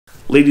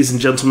Ladies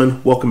and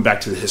gentlemen, welcome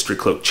back to the History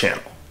Cloak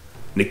channel.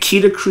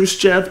 Nikita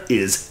Khrushchev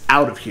is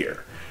out of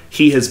here.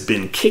 He has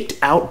been kicked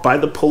out by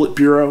the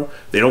Politburo.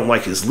 They don't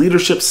like his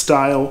leadership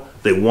style.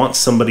 They want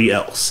somebody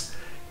else.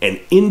 And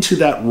into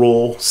that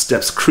role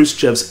steps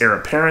Khrushchev's heir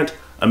apparent,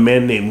 a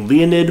man named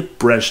Leonid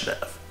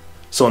Brezhnev.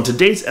 So on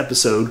today's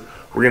episode,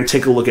 we're going to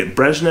take a look at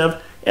Brezhnev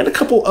and a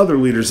couple other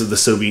leaders of the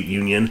Soviet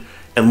Union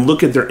and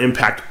look at their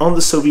impact on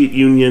the Soviet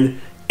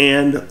Union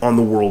and on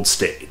the world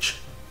stage.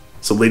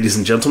 So ladies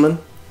and gentlemen,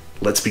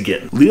 let's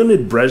begin.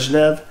 Leonid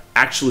Brezhnev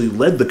actually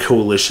led the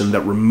coalition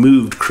that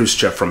removed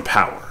Khrushchev from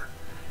power.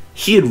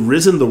 He had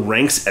risen the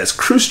ranks as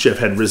Khrushchev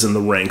had risen the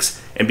ranks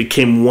and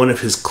became one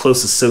of his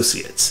close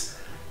associates.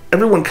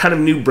 Everyone kind of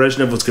knew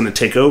Brezhnev was going to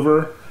take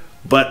over,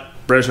 but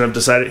Brezhnev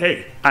decided,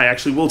 hey, I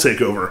actually will take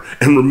over,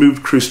 and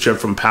removed Khrushchev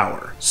from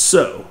power.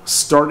 So,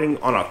 starting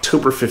on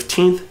October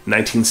 15th,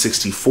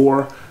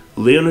 1964,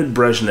 Leonid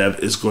Brezhnev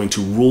is going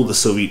to rule the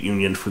Soviet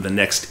Union for the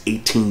next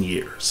 18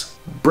 years.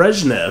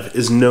 Brezhnev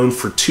is known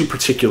for two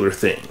particular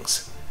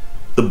things: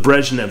 the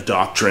Brezhnev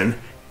Doctrine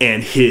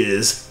and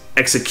his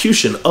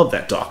execution of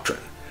that doctrine.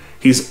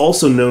 He's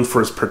also known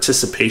for his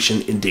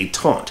participation in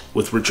détente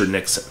with Richard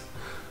Nixon.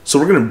 So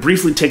we're going to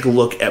briefly take a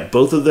look at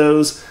both of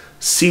those,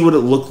 see what it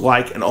looked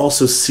like, and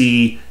also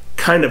see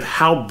kind of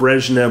how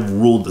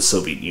Brezhnev ruled the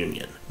Soviet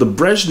Union. The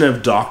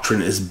Brezhnev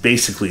Doctrine is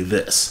basically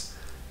this: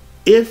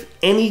 if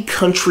any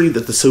country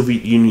that the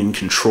Soviet Union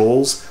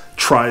controls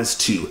tries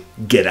to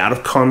get out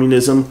of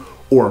communism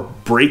or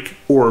break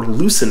or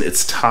loosen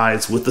its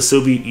ties with the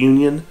Soviet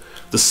Union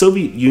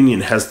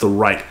has the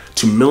right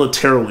to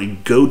militarily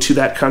go to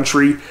that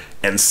country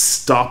and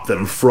stop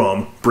them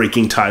from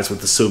breaking ties with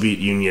the Soviet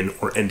Union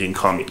or ending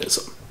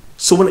communism.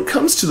 So when it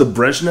comes to the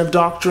Brezhnev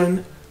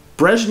Doctrine,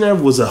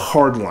 Brezhnev was a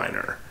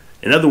hardliner.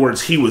 In other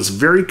words, he was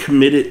very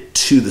committed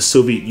to the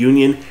Soviet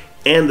Union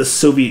and the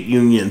Soviet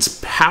Union's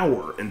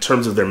power in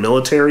terms of their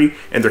military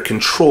and their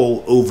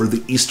control over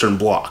the Eastern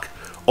Bloc,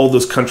 all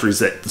those countries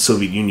that the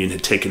Soviet Union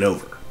had taken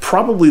over.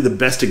 Probably the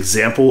best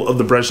example of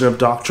the Brezhnev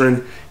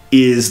Doctrine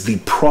is the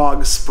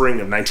Prague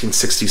Spring of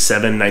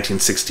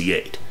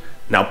 1967-1968.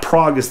 Now,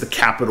 Prague is the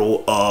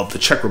capital of the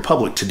Czech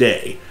Republic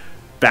today.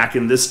 Back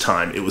in this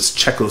time, it was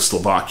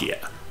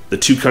Czechoslovakia. The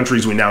two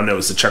countries we now know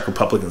as the Czech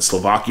Republic and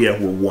Slovakia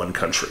were one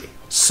country.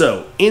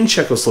 So, in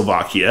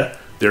Czechoslovakia,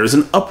 there is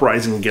an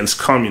uprising against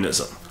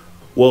communism.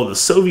 Well, the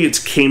Soviets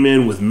came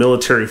in with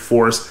military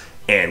force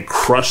and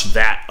crushed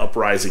that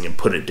uprising and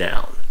put it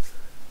down.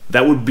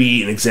 That would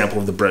be an example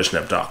of the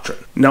Brezhnev Doctrine.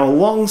 Now,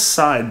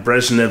 alongside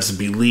Brezhnev's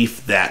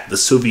belief that the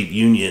Soviet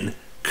Union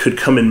could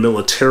come in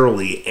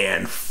militarily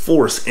and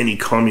force any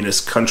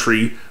communist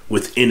country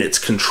within its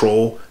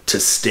control to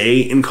stay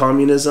in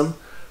communism,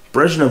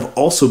 Brezhnev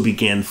also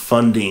began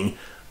funding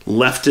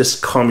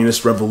leftist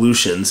communist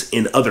revolutions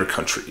in other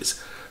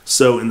countries.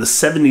 So in the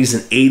 70s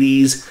and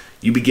 80s,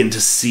 you begin to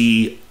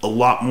see a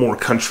lot more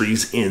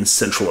countries in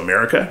Central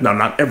America. Now,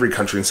 not every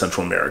country in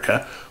Central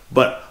America,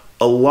 but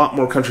a lot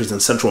more countries in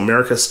Central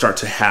America start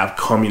to have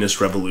communist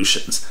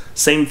revolutions.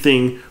 Same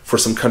thing for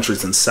some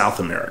countries in South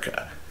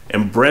America.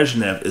 And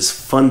Brezhnev is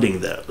funding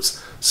those.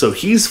 So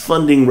he's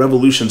funding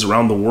revolutions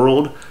around the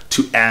world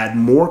to add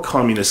more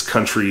communist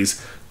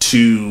countries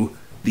to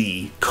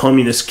the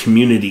communist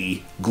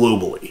community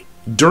globally.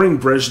 During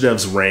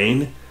Brezhnev's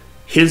reign,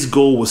 his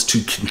goal was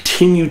to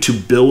continue to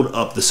build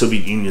up the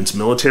Soviet Union's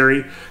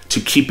military to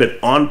keep it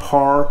on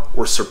par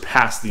or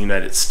surpass the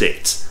United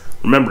States.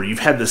 Remember, you've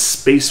had this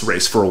space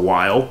race for a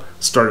while,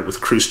 started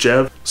with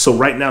Khrushchev, so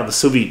right now the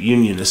Soviet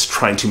Union is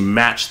trying to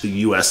match the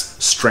US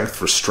strength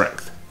for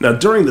strength. Now,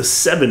 during the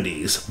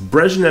 70s,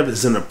 Brezhnev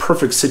is in a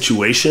perfect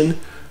situation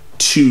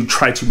to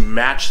try to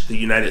match the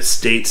United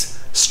States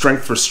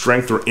strength for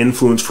strength or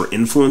influence for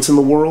influence in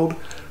the world,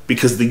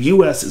 because the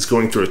US is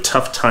going through a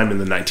tough time in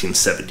the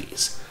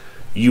 1970s.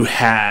 You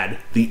had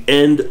the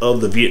end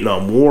of the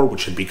Vietnam War,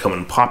 which had become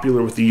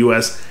unpopular with the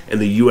US, and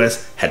the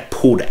US had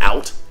pulled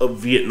out of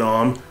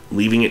Vietnam,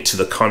 leaving it to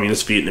the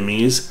communist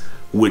Vietnamese,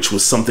 which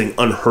was something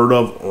unheard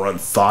of or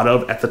unthought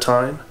of at the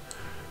time.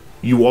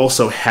 You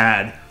also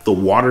had the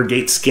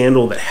Watergate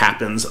scandal that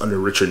happens under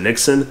Richard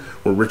Nixon,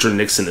 where Richard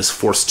Nixon is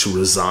forced to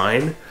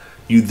resign.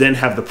 You then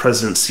have the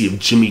presidency of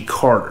Jimmy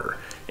Carter.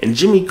 And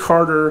Jimmy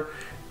Carter,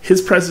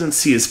 his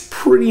presidency is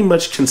pretty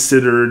much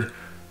considered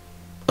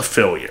a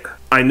failure.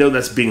 I know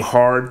that's being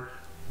hard,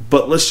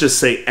 but let's just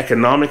say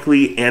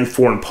economically and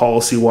foreign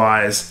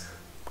policy-wise,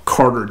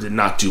 Carter did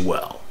not do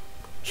well.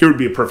 Here would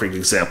be a perfect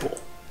example.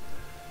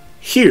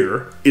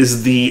 Here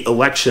is the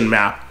election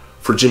map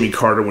for Jimmy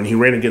Carter when he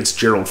ran against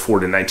Gerald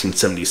Ford in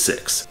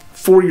 1976.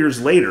 4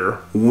 years later,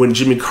 when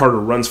Jimmy Carter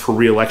runs for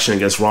re-election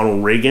against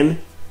Ronald Reagan,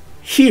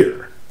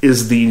 here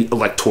is the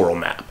electoral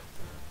map.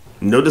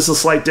 Notice a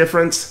slight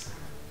difference?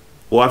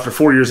 Well, after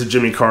 4 years of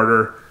Jimmy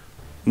Carter,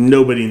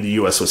 nobody in the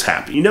US was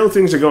happy. You know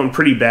things are going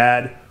pretty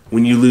bad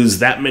when you lose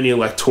that many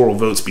electoral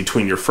votes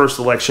between your first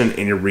election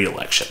and your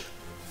re-election.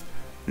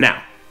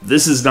 Now,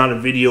 this is not a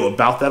video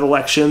about that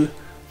election.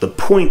 The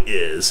point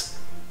is,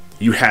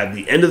 you had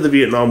the end of the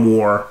Vietnam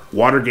War,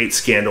 Watergate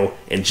scandal,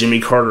 and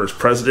Jimmy Carter as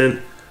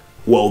president.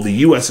 Well, the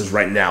US is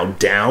right now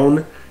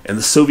down, and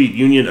the Soviet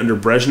Union under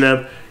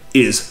Brezhnev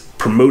is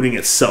promoting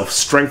itself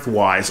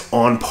strength-wise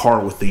on par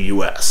with the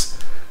US.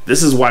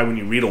 This is why when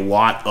you read a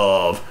lot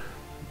of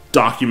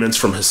documents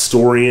from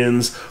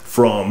historians,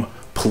 from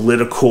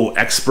political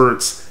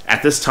experts,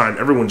 at this time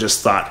everyone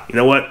just thought, you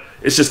know what,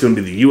 it's just going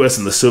to be the US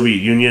and the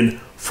Soviet Union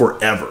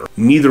forever.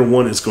 Neither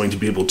one is going to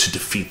be able to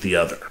defeat the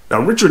other.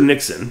 Now, Richard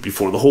Nixon,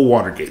 before the whole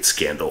Watergate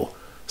scandal,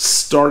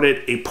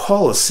 started a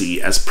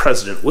policy as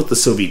president with the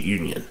Soviet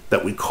Union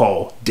that we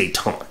call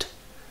détente.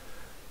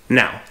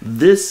 Now,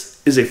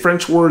 this is a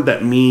French word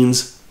that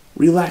means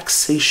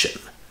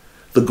relaxation.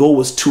 The goal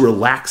was to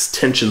relax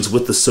tensions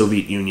with the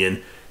Soviet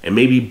Union and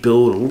maybe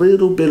build a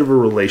little bit of a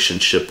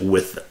relationship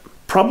with them.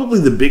 Probably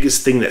the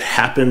biggest thing that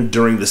happened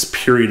during this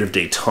period of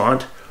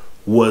détente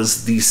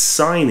was the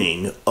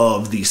signing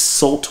of the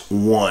SALT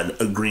I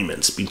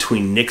agreements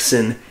between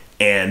Nixon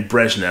and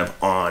Brezhnev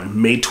on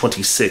May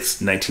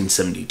 26,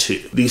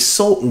 1972. The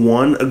SALT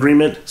I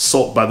agreement,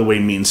 SALT by the way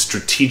means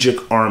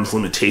Strategic Arms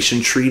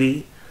Limitation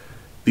Treaty,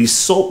 the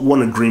SALT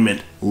I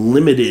agreement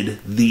limited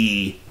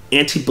the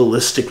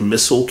anti-ballistic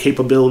missile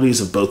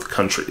capabilities of both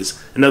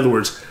countries. In other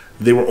words,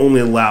 they were only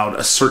allowed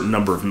a certain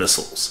number of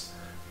missiles.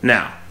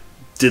 Now,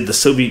 did the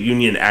Soviet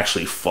Union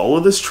actually follow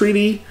this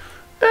treaty?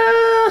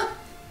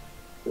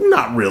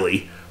 Not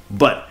really,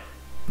 but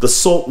the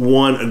SALT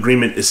I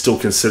agreement is still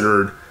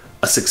considered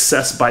a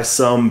success by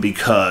some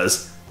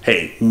because,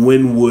 hey,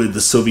 when would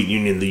the Soviet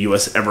Union and the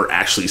US ever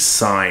actually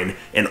sign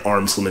an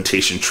arms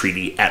limitation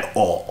treaty at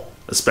all?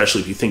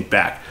 Especially if you think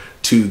back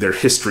to their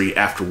history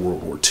after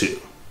World War II.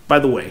 By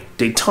the way,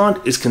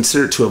 détente is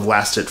considered to have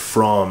lasted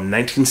from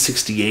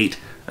 1968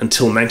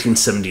 until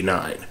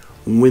 1979,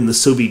 when the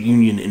Soviet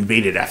Union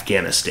invaded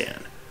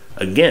Afghanistan.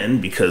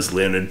 Again, because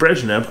Leonid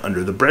Brezhnev,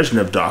 under the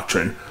Brezhnev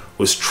Doctrine,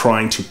 was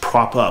trying to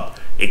prop up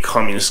a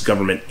communist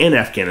government in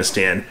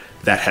Afghanistan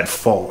that had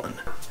fallen.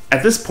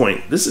 At this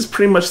point, this is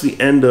pretty much the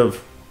end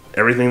of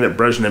everything that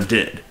Brezhnev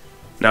did.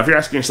 Now, if you're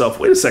asking yourself,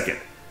 wait a second,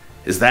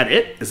 is that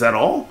it? Is that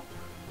all?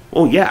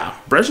 Well, yeah,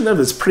 Brezhnev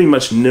is pretty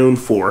much known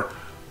for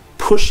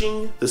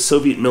pushing the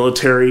Soviet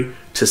military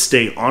to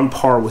stay on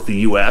par with the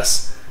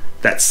US,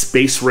 that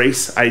space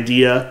race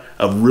idea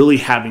of really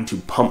having to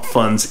pump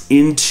funds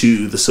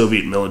into the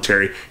Soviet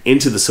military,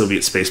 into the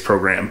Soviet space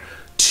program,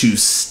 to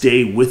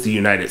stay with the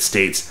United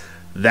States.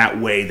 That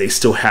way they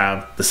still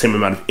have the same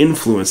amount of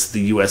influence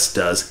the US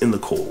does in the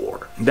Cold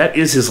War. That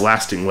is his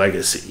lasting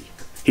legacy.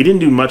 He didn't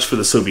do much for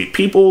the Soviet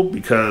people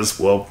because,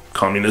 well,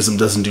 communism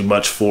doesn't do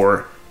much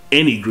for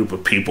any group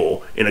of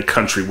people in a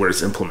country where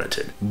it's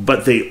implemented.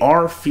 But they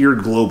are feared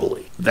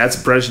globally. That's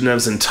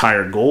Brezhnev's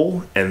entire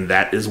goal, and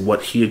that is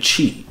what he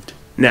achieved.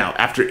 Now,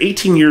 after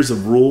 18 years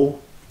of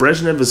rule,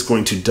 Brezhnev is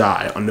going to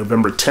die on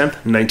November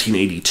 10th,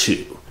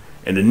 1982,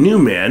 and a new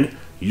man,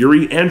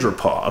 Yuri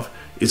Andropov,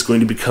 is going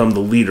to become the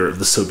leader of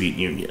the Soviet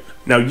Union.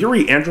 Now,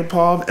 Yuri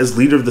Andropov, as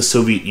leader of the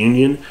Soviet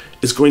Union,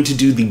 is going to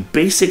do the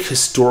basic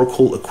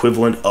historical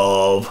equivalent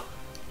of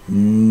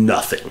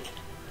nothing.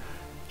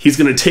 He's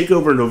going to take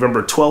over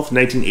November 12th,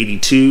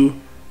 1982,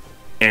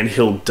 and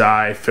he'll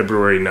die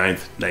February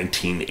 9th,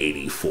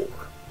 1984.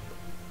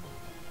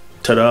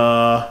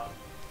 Ta-da!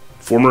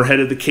 Former head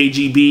of the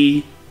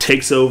KGB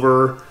takes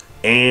over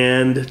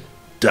and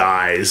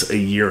dies a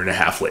year and a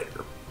half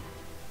later.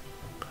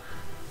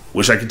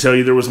 Wish I could tell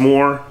you there was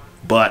more,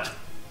 but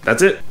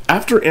that's it.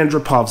 After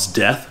Andropov's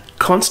death,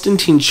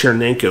 Konstantin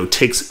Chernenko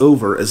takes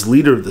over as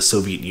leader of the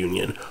Soviet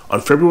Union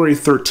on February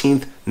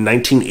 13th,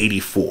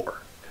 1984.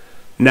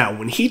 Now,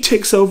 when he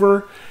takes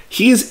over,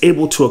 he is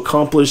able to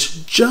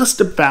accomplish just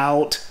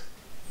about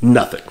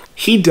nothing.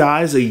 He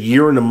dies a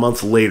year and a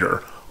month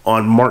later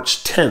on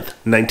March 10th,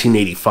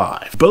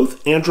 1985.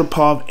 Both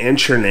Andropov and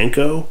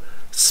Chernenko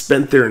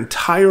spent their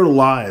entire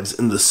lives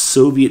in the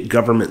Soviet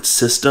government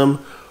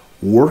system,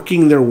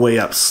 working their way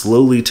up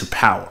slowly to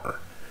power.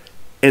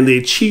 And they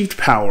achieved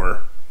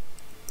power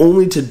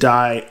only to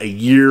die a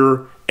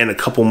year and a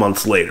couple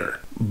months later.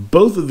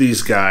 Both of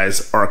these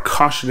guys are a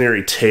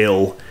cautionary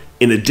tale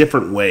in a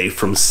different way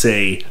from,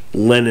 say,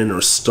 Lenin or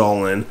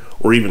Stalin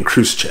or even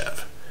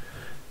Khrushchev.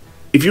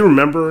 If you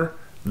remember,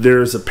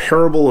 there's a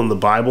parable in the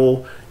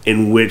Bible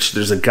in which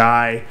there's a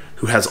guy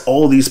who has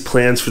all these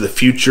plans for the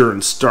future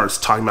and starts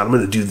talking about, I'm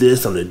going to do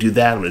this, I'm going to do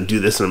that, I'm going to do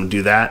this, and I'm going to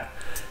do that.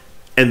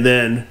 And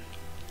then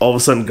all of a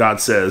sudden God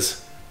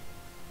says,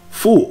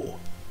 fool,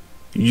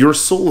 your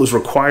soul is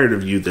required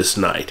of you this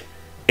night.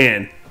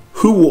 And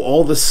who will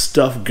all this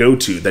stuff go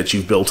to that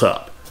you've built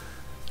up?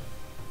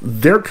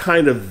 They're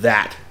kind of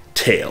that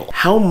tale.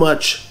 How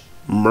much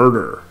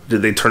murder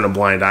did they turn a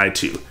blind eye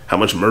to? How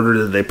much murder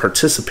did they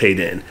participate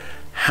in?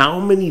 How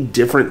many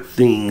different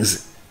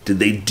things did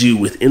they do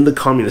within the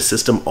communist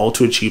system all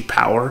to achieve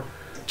power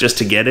just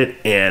to get it?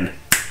 And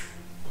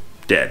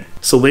dead.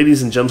 So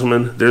ladies and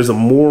gentlemen, there's a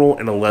moral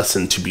and a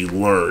lesson to be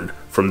learned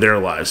from their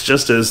lives,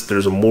 just as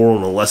there's a moral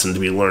and a lesson to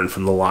be learned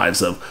from the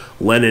lives of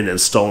Lenin and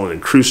Stalin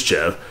and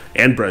Khrushchev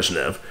and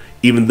Brezhnev,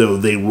 even though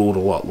they ruled a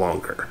lot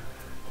longer.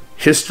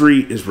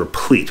 History is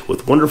replete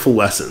with wonderful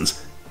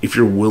lessons if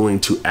you're willing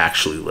to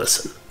actually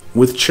listen.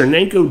 With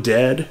Chernenko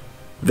dead,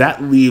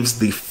 that leaves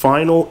the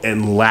final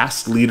and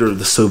last leader of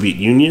the Soviet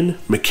Union,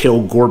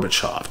 Mikhail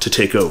Gorbachev, to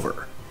take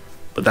over.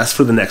 But that's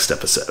for the next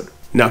episode.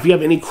 Now, if you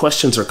have any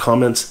questions or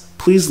comments,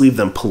 please leave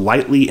them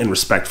politely and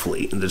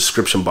respectfully in the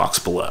description box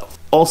below.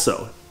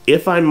 Also,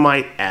 if I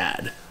might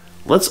add,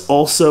 let's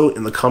also,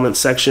 in the comment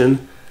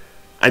section,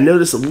 I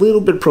noticed a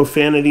little bit of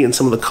profanity in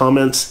some of the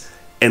comments,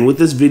 and with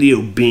this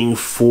video being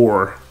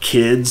for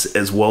kids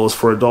as well as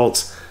for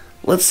adults,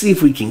 let's see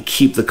if we can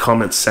keep the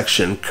comment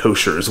section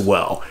kosher as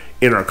well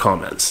in our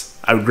comments.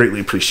 I would greatly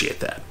appreciate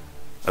that.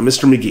 I'm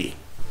Mr. McGee.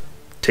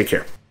 Take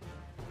care.